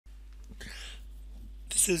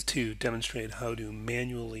This is to demonstrate how to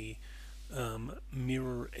manually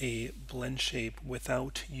mirror a blend shape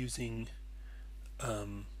without using a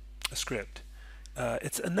script.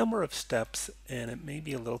 It's a number of steps and it may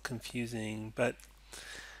be a little confusing, but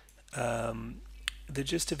the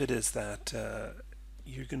gist of it is that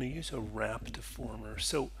you're going to use a wrap deformer.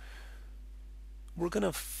 So we're going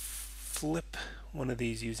to flip one of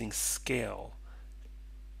these using scale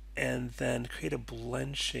and then create a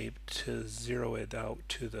blend shape to zero it out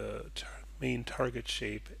to the main target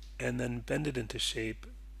shape and then bend it into shape,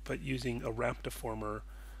 but using a wrap deformer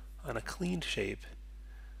on a cleaned shape,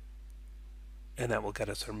 and that will get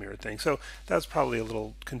us our mirrored thing. So that's probably a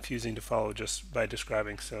little confusing to follow just by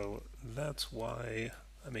describing, so that's why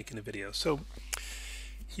I'm making a video. So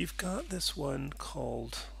you've got this one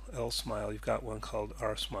called L smile, you've got one called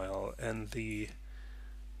R smile, and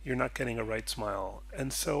you're not getting a right smile.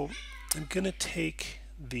 And so I'm going to take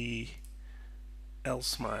the L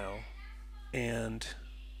smile and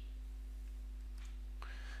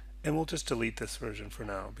we'll just delete this version for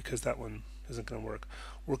now because that one isn't going to work.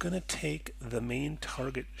 We're going to take the main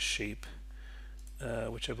target shape,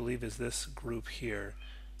 which I believe is this group here,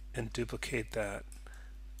 and duplicate that.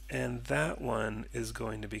 And that one is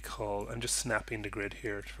going to be called, I'm just snapping the grid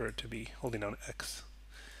here for it to be holding down X.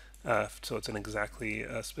 So it's in exactly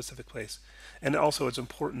a specific place. And also it's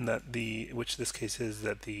important that which this case is,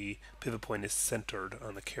 that the pivot point is centered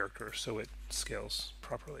on the character so it scales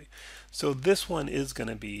properly. So this one is going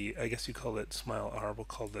to be, I guess you call it smile R, we'll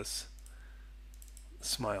call this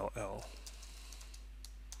smile L.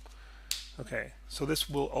 Okay, so this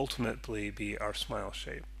will ultimately be our smile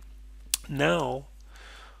shape. Now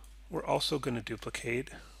we're also going to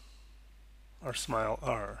duplicate our smile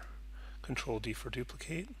R. Control D for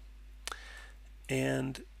duplicate.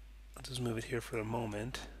 And I'll just move it here for a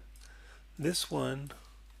moment. This one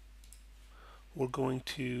we're going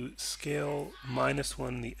to scale -1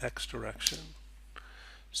 in the X direction.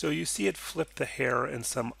 So you see it flip the hair and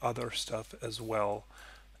some other stuff as well,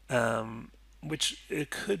 which it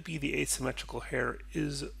could be the asymmetrical hair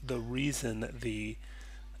is the reason that the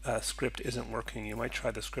script isn't working. You might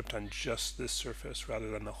try the script on just this surface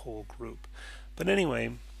rather than the whole group. But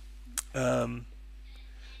anyway,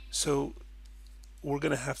 so we're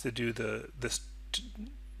going to have to do this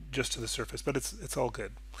just to the surface, but it's all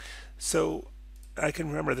good. So I can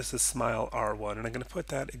remember this is smile R1, and I'm going to put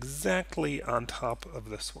that exactly on top of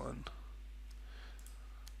this one.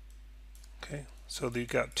 Okay, so you've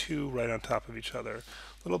got two right on top of each other. A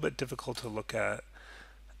little bit difficult to look at.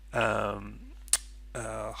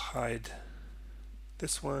 Hide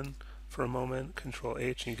this one for a moment, Control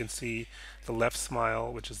H, and you can see the left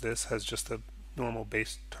smile, which is this, has just a normal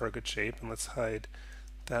base target shape. And let's hide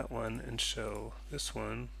that one and show this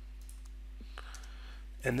one.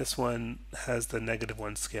 And this one has the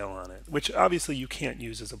 -1 scale on it, which obviously you can't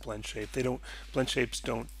use as a blend shape. Blend shapes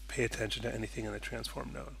don't pay attention to anything in the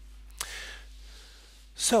transform node.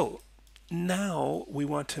 So now we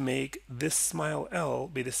want to make this smile L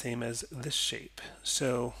be the same as this shape.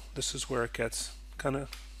 So this is where it gets kind of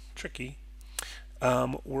tricky.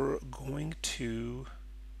 We're going to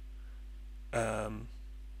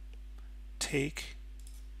take,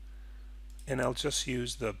 and I'll just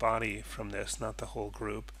use the body from this, not the whole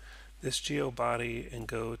group, this geo body, and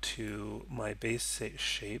go to my base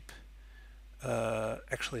shape.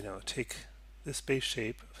 Actually no, take this base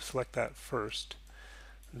shape, select that first,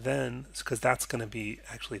 then, because that's going to be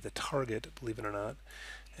actually the target, believe it or not,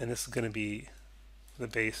 and this is going to be the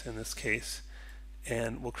base in this case,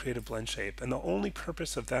 and we'll create a blend shape. And the only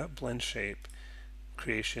purpose of that blend shape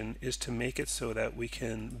creation is to make it so that we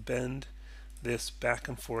can bend this back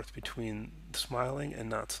and forth between smiling and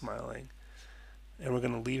not smiling, and we're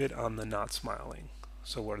going to leave it on the not smiling,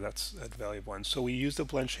 so where that's at value of 1. So we use the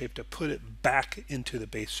blend shape to put it back into the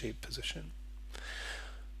base shape position.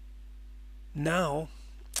 Now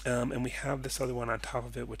and we have this other one on top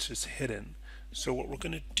of it which is hidden. So what we're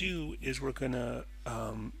going to do is we're going to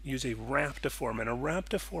use a wrap deformer, and a wrap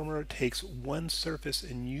deformer takes one surface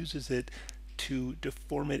and uses it to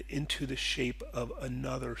deform it into the shape of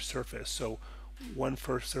another surface. So one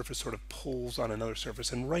first surface sort of pulls on another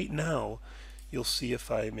surface, and right now you'll see if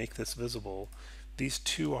I make this visible, these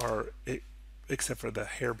two are, except for the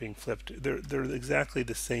hair being flipped, they're exactly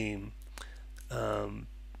the same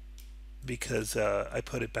because I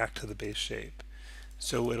put it back to the base shape,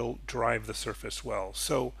 so it'll drive the surface well.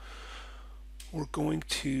 So we're going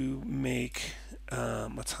to make,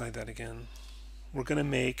 let's hide that again. We're going to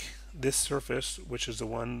make this surface, which is the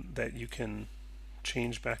one that you can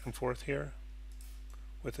change back and forth here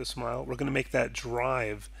with a smile, we're going to make that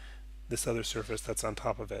drive this other surface that's on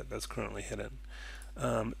top of it that's currently hidden.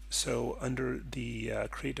 So under the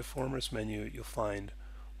Create Deformers menu, you'll find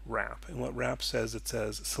Wrap. And what Wrap says, it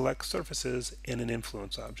says select surfaces and an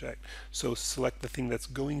influence object. So select the thing that's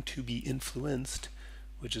going to be influenced,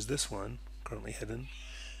 which is this one, currently hidden,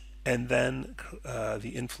 and then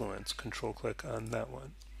the influence. Control click on that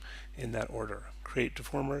one in that order. Create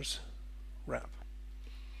Deformers, Wrap.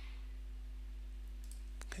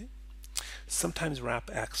 Okay. Sometimes Wrap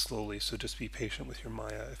acts slowly, so just be patient with your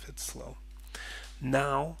Maya if it's slow.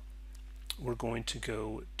 Now we're going to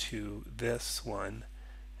go to this one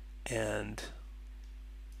and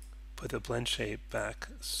put the blend shape back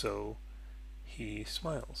so he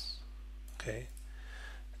smiles. Okay,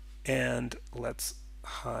 and let's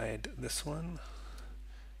hide this one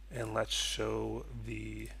and let's show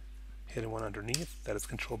the hidden one underneath that is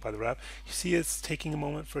controlled by the wrap. You see it's taking a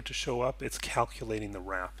moment for it to show up. It's calculating the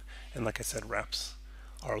wrap, and like I said, wraps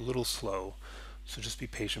are a little slow, so just be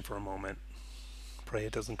patient for a moment. Pray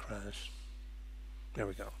it doesn't crash. There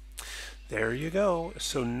we go. There you go.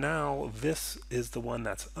 So now this is the one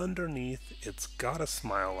that's underneath. It's got a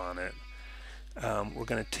smile on it. We're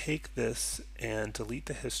going to take this and delete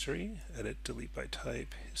the history. Edit, delete by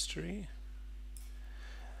type, history.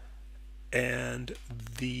 And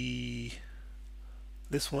this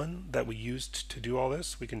one that we used to do all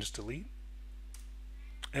this, we can just delete.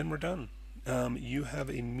 And we're done. You have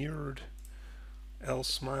a mirrored L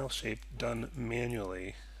smile shape done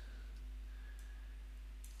manually.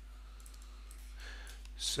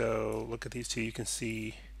 So look at these two. You can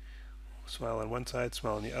see smile on one side,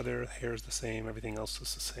 smile on the other. Hair is the same. Everything else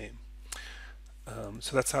is the same.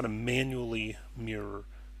 So that's how to manually mirror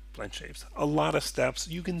blend shapes. A lot of steps.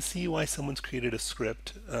 You can see why someone's created a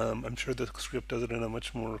script. I'm sure the script does it in a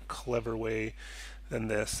much more clever way than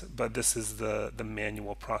this, but this is the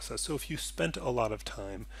manual process. So if you spent a lot of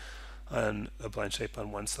time on a blend shape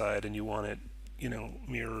on one side and you want it,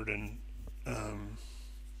 mirrored and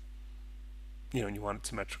and you want it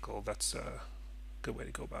symmetrical, that's a good way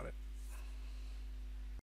to go about it.